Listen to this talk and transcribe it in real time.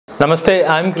Namaste,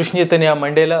 I am Krishna Chaitanya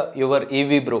Mandela, your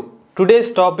EV bro.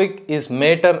 Today's topic is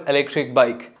Mater electric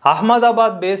bike.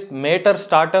 Ahmedabad-based Mater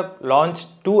startup launched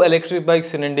two electric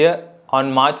bikes in India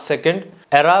on March 2nd,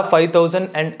 Aera 5000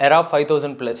 and Aera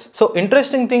 5000 Plus. So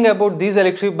interesting thing about these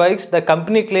electric bikes, the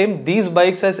company claimed these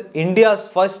bikes as India's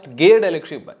first geared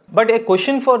electric bike. But a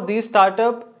question for this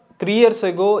startup, 3 years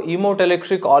ago, Emote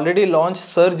Electric already launched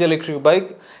Surge electric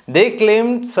bike. They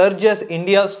claimed Surge as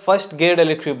India's first geared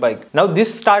electric bike. Now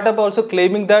this startup also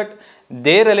claiming that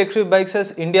their electric bikes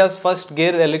as India's first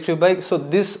geared electric bike. So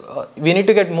this we need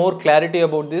to get more clarity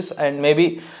about this, and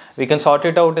maybe we can sort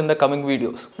it out in the coming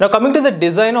videos. Now coming to the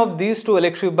design of these two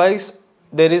electric bikes,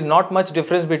 there is not much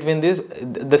difference between these.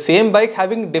 The same bike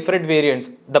having different variants,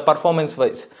 the performance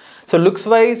wise. So looks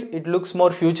wise, it looks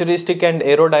more futuristic and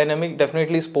aerodynamic,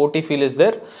 definitely sporty feel is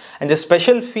there. And the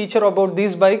special feature about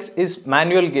these bikes is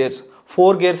manual gears.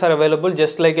 4 gears are available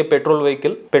just like a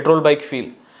petrol bike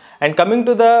feel. And coming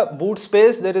to the boot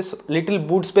space, there is little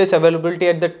boot space availability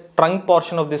at the trunk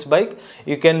portion of this bike.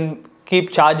 You can keep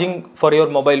charging for your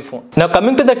mobile phone. Now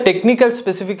coming to the technical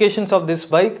specifications of this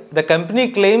bike, the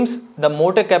company claims the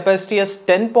motor capacity as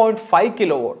 10.5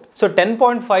 kilowatt. So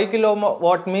 10.5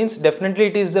 kilowatt means definitely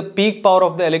it is the peak power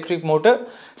of the electric motor.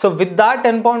 So with that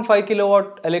 10.5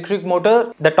 kilowatt electric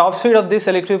motor, the top speed of this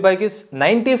electric bike is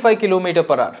 95 km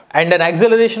per hour and an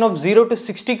acceleration of 0 to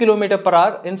 60 km per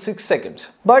hour in 6 seconds.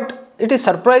 But it is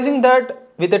surprising that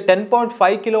with a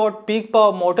 10.5 kilowatt peak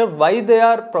power motor, why they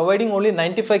are providing only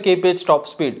 95 kph top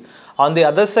speed. On the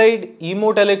other side,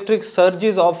 Emote Electric Surge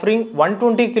is offering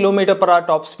 120 km per hour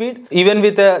top speed, even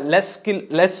with a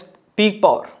less peak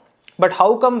power. But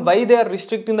how come, why they are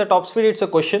restricting the top speed, it's a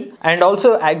question. And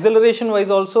also acceleration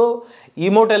wise also,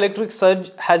 Emote Electric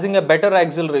Surge having a better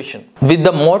acceleration. With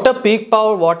the motor peak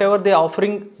power, whatever they are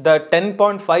offering, the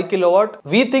 10.5 kilowatt,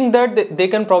 we think that they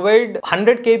can provide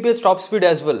 100 kph top speed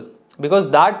as well.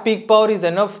 Because that peak power is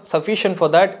enough sufficient for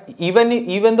that,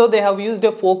 even though they have used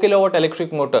a 4 kilowatt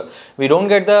electric motor. We don't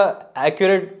get the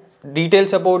accurate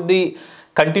details about the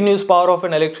continuous power of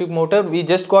an electric motor. We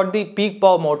just got the peak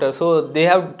power motor. So they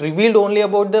have revealed only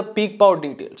about the peak power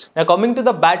details. Now coming to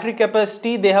the battery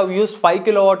capacity, they have used 5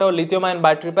 kilowatt or lithium ion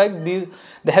battery pack. They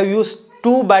have used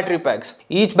 2 battery packs.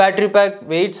 Each battery pack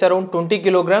weighs around 20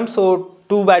 kilograms. So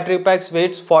 2 battery packs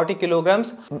weighs 40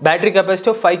 kilograms, battery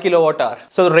capacity of 5 kilowatt hour.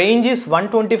 So the range is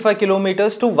 125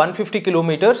 kilometers to 150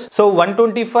 kilometers. So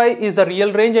 125 is the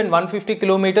real range and 150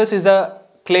 kilometers is the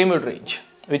claimed range,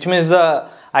 which means the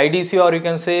IDC, or you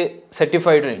can say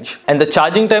certified range. And the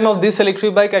charging time of this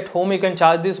electric bike, at home you can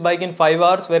charge this bike in 5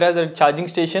 hours, whereas at charging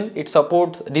station it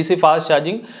supports DC fast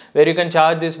charging where you can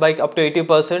charge this bike up to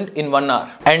 80% in 1 hour.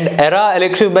 And Aera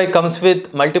electric bike comes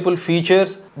with multiple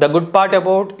features. The good part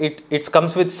about it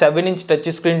comes with 7-inch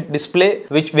touchscreen display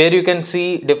where you can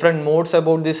see different modes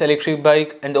about this electric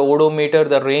bike and the odometer,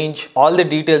 the range, all the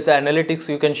details, the analytics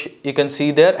you can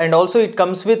see there. And also it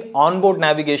comes with onboard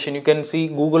navigation. You can see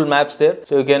Google Maps there.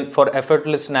 So you can, for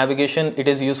effortless navigation, it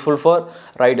is useful for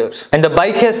riders. And the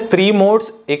bike has 3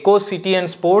 modes: Eco, City and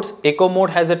Sports. Eco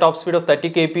mode has a top speed of 30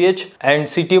 kph and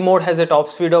City mode has a top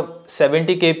speed of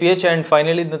 70 kph, and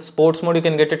finally the Sports mode you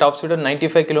can get a top speed of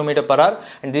 95 km per hour.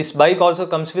 And this bike also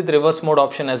comes with reverse mode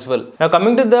option as well. Now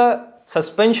coming to the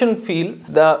suspension feel,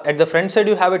 at the front side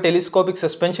you have a telescopic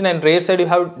suspension and rear side you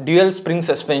have dual spring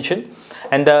suspension.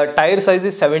 And the tire size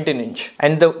is 17-inch.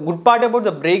 And the good part about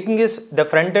the braking is the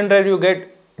front and rear you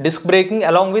get disc braking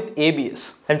along with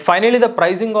ABS. And finally the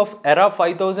pricing of Aera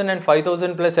 5000 and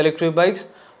 5000 plus electric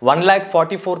bikes,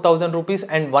 1,44,000 rupees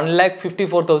and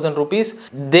 1,54,000 rupees.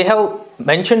 They have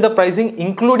mentioned the pricing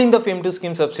including the FAME 2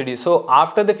 scheme subsidies. So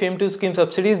after the FAME 2 scheme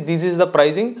subsidies, this is the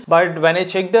pricing. But when I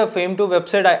checked the FAME 2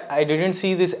 website, I didn't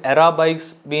see this Aera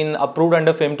bikes being approved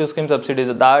under FAME 2 scheme subsidies.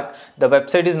 That the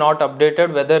website is not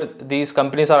updated, whether these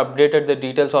companies are updated the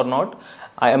details or not,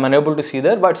 I am unable to see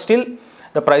there, but still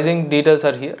the pricing details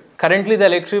are here. Currently the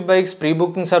electric bikes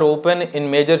pre-bookings are open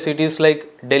in major cities like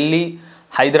Delhi,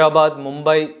 Hyderabad,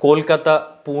 Mumbai,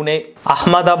 Kolkata, Pune,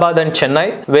 Ahmedabad and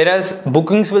Chennai, whereas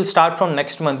bookings will start from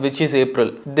next month, which is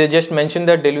April. They just mentioned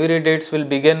that delivery dates will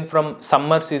begin from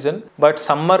summer season, but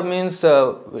summer means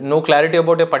no clarity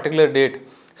about a particular date.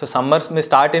 So summers may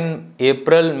start in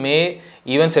April, May,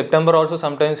 even September also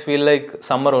sometimes feel like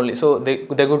summer only. So they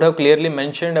could have clearly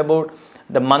mentioned about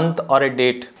the month or a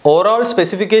date. Overall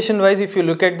specification wise, if you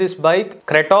look at this bike,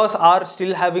 Kratos are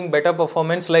still having better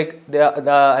performance, like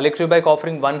the electric bike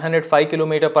offering 105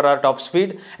 km per hour top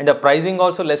speed, and the pricing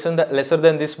also lesser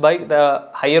than this bike, the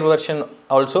higher version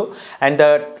also, and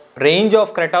the range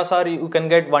of Creta's you can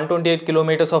get 128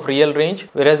 kilometers of real range,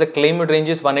 whereas the claimed range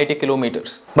is 180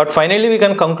 kilometers. But finally we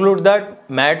can conclude that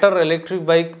Matter electric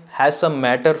bike has some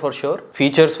matter for sure.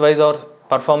 Features wise or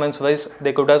performance wise,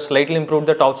 they could have slightly improved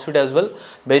the top speed as well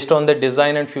based on the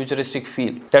design and futuristic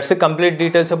feel. That's the complete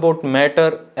details about Matter,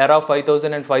 Aera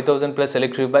 5000 and 5000 plus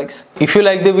electric bikes. If you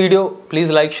like the video,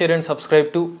 please like, share and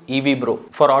subscribe to EV Bro.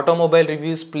 For automobile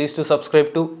reviews, please to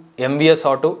subscribe to MVS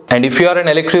Auto. And if you are an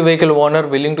electric vehicle owner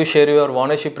willing to share your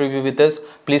ownership review with us,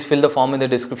 please fill the form in the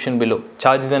description below.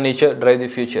 Charge the nature, drive the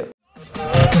future.